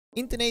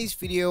In today's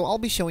video, I'll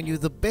be showing you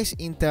the best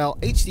Intel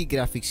HD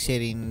graphics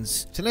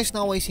settings. So let's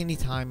not waste any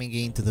time and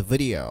get into the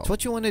video. So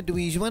what you want to do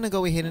is you want to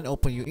go ahead and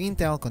open your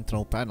Intel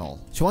control panel.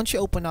 So once you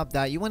open up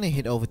that, you want to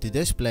head over to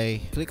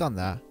display, click on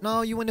that.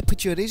 Now you want to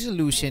put your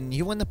resolution,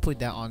 you want to put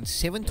that on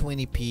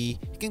 720p.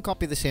 You can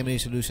copy the same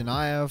resolution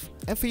I have.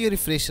 And for your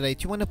refresh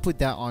rate, you want to put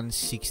that on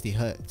 60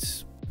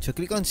 Hz. So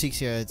click on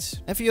 60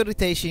 Hz. And for your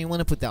rotation, you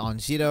want to put that on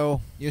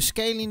 0. Your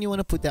scaling, you want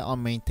to put that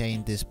on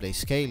maintain display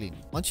scaling.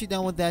 Once you're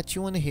done with that,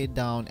 you want to head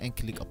down and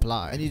click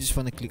apply. And you just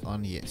want to click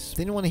on yes.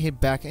 Then you want to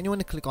head back and you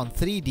want to click on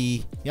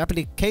 3D. Your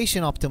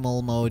application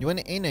optimal mode, you want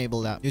to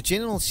enable that. Your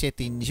general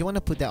settings, you want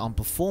to put that on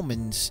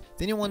performance.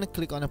 Then you want to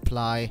click on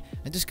apply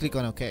and just click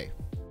on OK.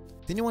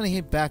 Then you want to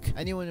head back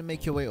and you want to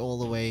make your way all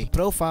the way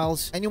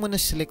profiles and you want to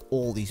select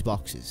all these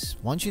boxes.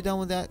 Once you're done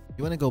with that,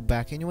 you want to go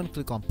back and you want to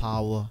click on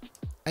power.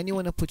 And you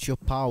want to put your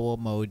power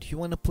mode, you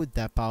want to put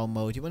that power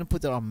mode, you want to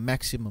put that on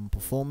maximum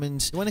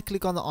performance. You want to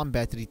click on the on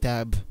battery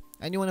tab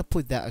and you want to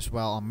put that as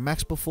well on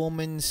max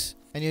performance.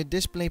 And your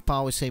display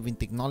power saving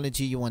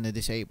technology you want to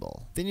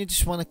disable. Then you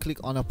just want to click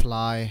on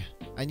apply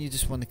and you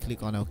just want to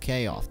click on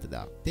OK after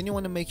that. Then you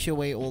want to make your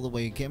way all the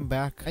way again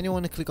back and you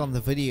want to click on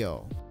the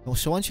video.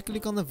 So once you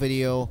click on the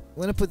video, you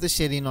want to put the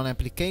setting on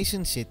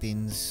application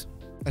settings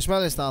as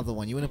well as the other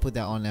one. You want to put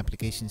that on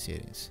application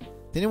settings.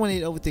 Then you want to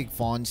head over to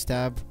advanced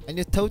tab and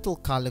your total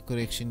color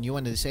correction you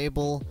want to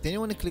disable. Then you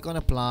want to click on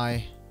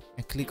apply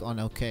and click on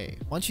OK.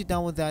 Once you're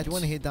done with that, you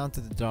want to head down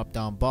to the drop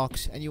down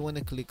box and you want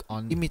to click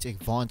on image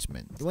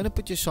advancement. You want to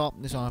put your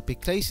sharpness on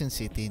application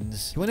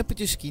settings. You want to put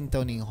your skin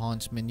tone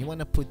enhancement. You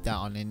want to put that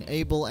on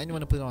enable and you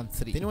want to put it on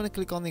 3. Then you want to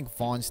click on the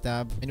advanced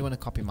tab and you want to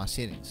copy my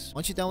settings.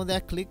 Once you're done with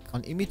that, click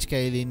on image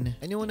scaling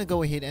and you want to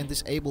go ahead and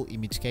disable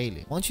image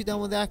scaling. Once you're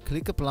done with that,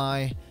 click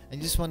apply and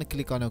you just want to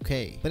click on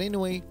OK. But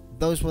anyway,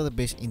 those were the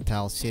best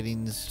Intel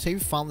settings. So if you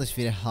found this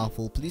video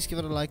helpful, please give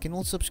it a like and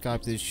also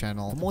subscribe to this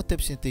channel for more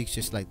tips and tricks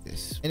just like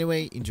this.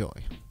 Anyway, enjoy.